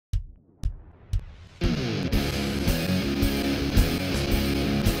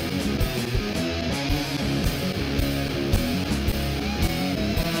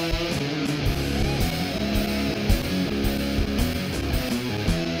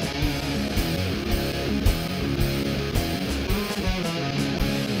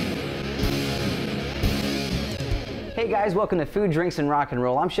Hey guys, welcome to Food, Drinks, and Rock and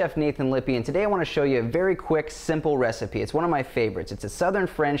Roll. I'm Chef Nathan Lippy, and today I want to show you a very quick, simple recipe. It's one of my favorites. It's a Southern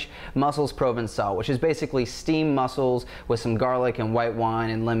French mussels provençal, which is basically steamed mussels with some garlic and white wine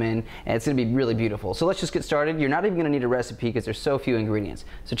and lemon, and it's going to be really beautiful. So let's just get started. You're not even going to need a recipe because there's so few ingredients.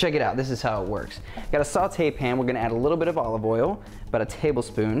 So check it out. This is how it works. Got a saute pan. We're going to add a little bit of olive oil, about a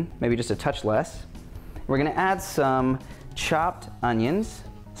tablespoon, maybe just a touch less. We're going to add some chopped onions,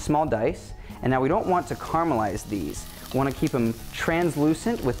 small dice. And now we don't want to caramelize these. We want to keep them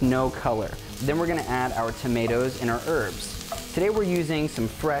translucent with no color. Then we're going to add our tomatoes and our herbs. Today we're using some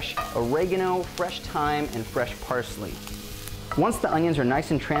fresh oregano, fresh thyme, and fresh parsley. Once the onions are nice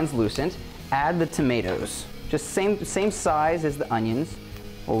and translucent, add the tomatoes. Just same size as the onions,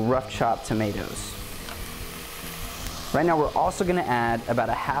 or rough chopped tomatoes. Right now we're also going to add about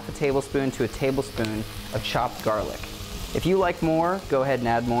a half a tablespoon to a tablespoon of chopped garlic. If you like more, go ahead and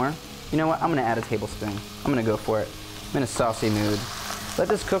add more. You know what, I'm gonna add a tablespoon. I'm gonna go for it. I'm in a saucy mood. Let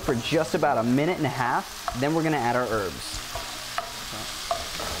this cook for just about a minute and a half, then we're gonna add our herbs.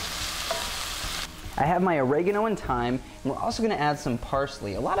 I have my oregano and thyme, and we're also gonna add some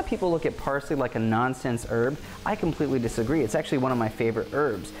parsley. A lot of people look at parsley like a nonsense herb. I completely disagree. It's actually one of my favorite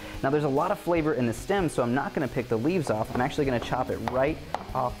herbs. Now there's a lot of flavor in the stem, so I'm not gonna pick the leaves off. I'm actually gonna chop it right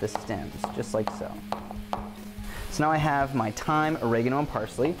off the stems, just like so. So now I have my thyme, oregano, and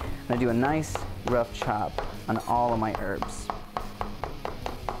parsley. I'm going to do a nice rough chop on all of my herbs.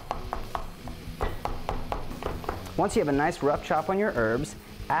 Once you have a nice rough chop on your herbs,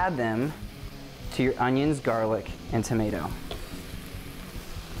 add them to your onions, garlic, and tomato.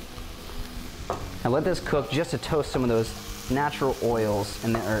 Now let this cook just to toast some of those natural oils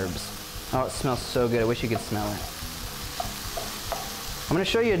in the herbs. Oh, it smells so good. I wish you could smell it. I'm going to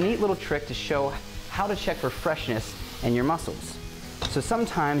show you a neat little trick to show how to check for freshness in your mussels. So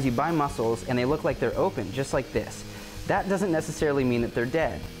sometimes you buy mussels and they look like they're open, just like this. That doesn't necessarily mean that they're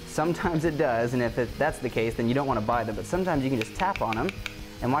dead. Sometimes it does, and if that's the case, then you don't want to buy them, but sometimes you can just tap on them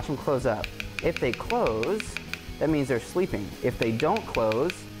and watch them close up. If they close, that means they're sleeping. If they don't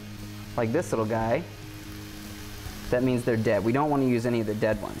close, like this little guy, that means they're dead. We don't want to use any of the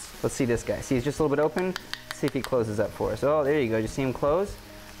dead ones. Let's see this guy. See, he's just a little bit open. Let's see if he closes up for us. Oh, there you go. You see him close?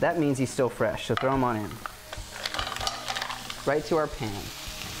 That means he's still fresh, so throw him on in. Right to our pan.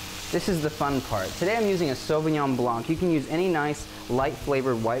 This is the fun part. Today I'm using a Sauvignon Blanc. You can use any nice light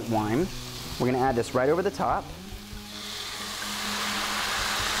flavored white wine. We're going to add this right over the top.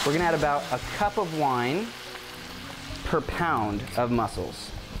 We're going to add about a cup of wine per pound of mussels.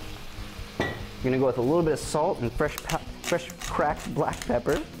 You're going to go with a little bit of salt and fresh cracked black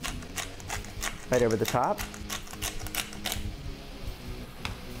pepper right over the top.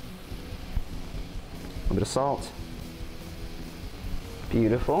 A bit of salt.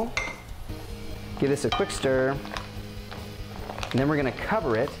 Beautiful. Give this a quick stir. And then we're going to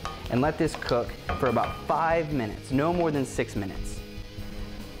cover it and let this cook for about 5 minutes, no more than 6 minutes.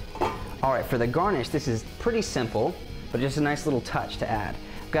 All right, for the garnish, this is pretty simple, but just a nice little touch to add.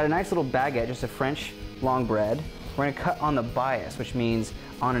 I've got a nice little baguette, just a French long bread. We're going to cut on the bias, which means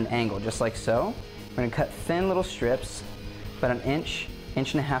on an angle, just like so. We're going to cut thin little strips, about an inch,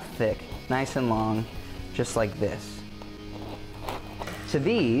 inch and a half thick, nice and long, just like this. To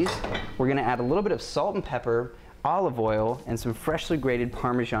these, we're going to add a little bit of salt and pepper, olive oil, and some freshly grated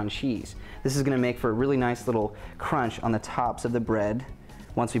Parmesan cheese. This is going to make for a really nice little crunch on the tops of the bread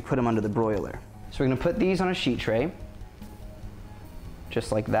once we put them under the broiler. So we're going to put these on a sheet tray,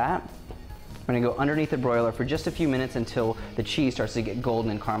 just like that. We're going to go underneath the broiler for just a few minutes until the cheese starts to get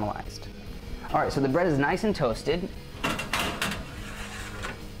golden and caramelized. All right, so the bread is nice and toasted.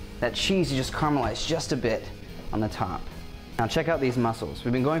 That cheese is just caramelized just a bit on the top. Now check out these mussels.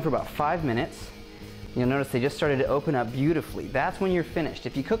 We've been going for about 5 minutes. You'll notice they just started to open up beautifully. That's when you're finished.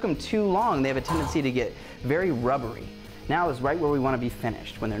 If you cook them too long, they have a tendency to get very rubbery. Now is right where we want to be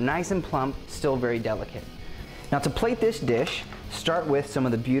finished, when they're nice and plump, still very delicate. Now to plate this dish, start with some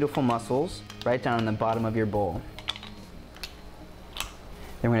of the beautiful mussels right down in the bottom of your bowl.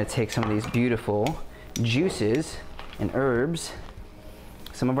 Then we're going to take some of these beautiful juices and herbs,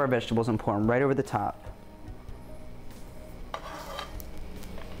 some of our vegetables, and pour them right over the top.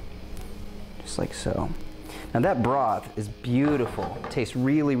 Just like so. Now that broth is beautiful. It tastes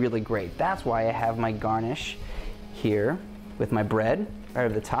really, really great. That's why I have my garnish here with my bread right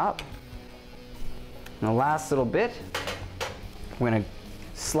over the top. And the last little bit, we're going to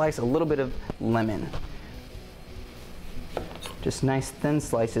slice a little bit of lemon. Just nice thin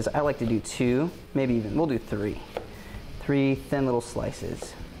slices. I like to do 2, maybe even, we'll do 3. 3 thin little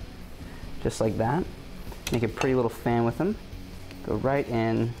slices. Just like that. Make a pretty little fan with them. Go right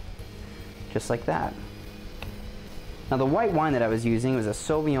in, just like that. Now the white wine that I was using was a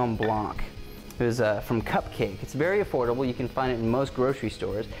Sauvignon Blanc. It was from Cupcake. It's very affordable. You can find it in most grocery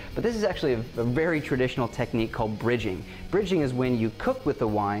stores. But this is actually a very traditional technique called bridging. Bridging is when you cook with the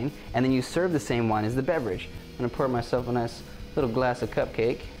wine and then you serve the same wine as the beverage. I'm going to pour myself a nice little glass of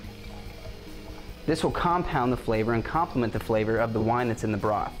Cupcake. This will compound the flavor and complement the flavor of the wine that's in the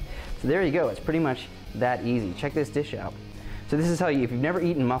broth. So there you go. It's pretty much that easy. Check this dish out. So this is how you, if you've never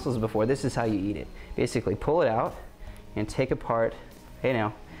eaten mussels before, this is how you eat it. Basically pull it out and take apart, you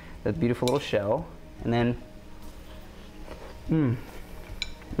know, the beautiful little shell, and then, and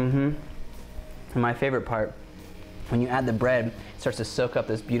my favorite part, when you add the bread, it starts to soak up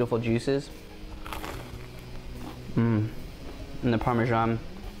those beautiful juices. And the Parmesan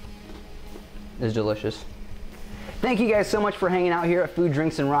is delicious. Thank you guys so much for hanging out here at Food,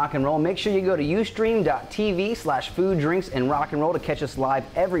 Drinks, and Rock and Roll. Make sure you go to ustream.tv/Food, Drinks, and Rock and Roll to catch us live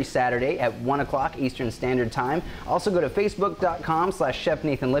every Saturday at 1 o'clock Eastern Standard Time. Also go to facebook.com/Chef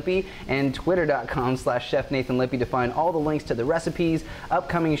Nathan Lippy and twitter.com/Chef Nathan Lippy to find all the links to the recipes,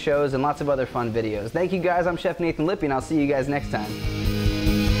 upcoming shows, and lots of other fun videos. Thank you guys. I'm Chef Nathan Lippy, and I'll see you guys next time.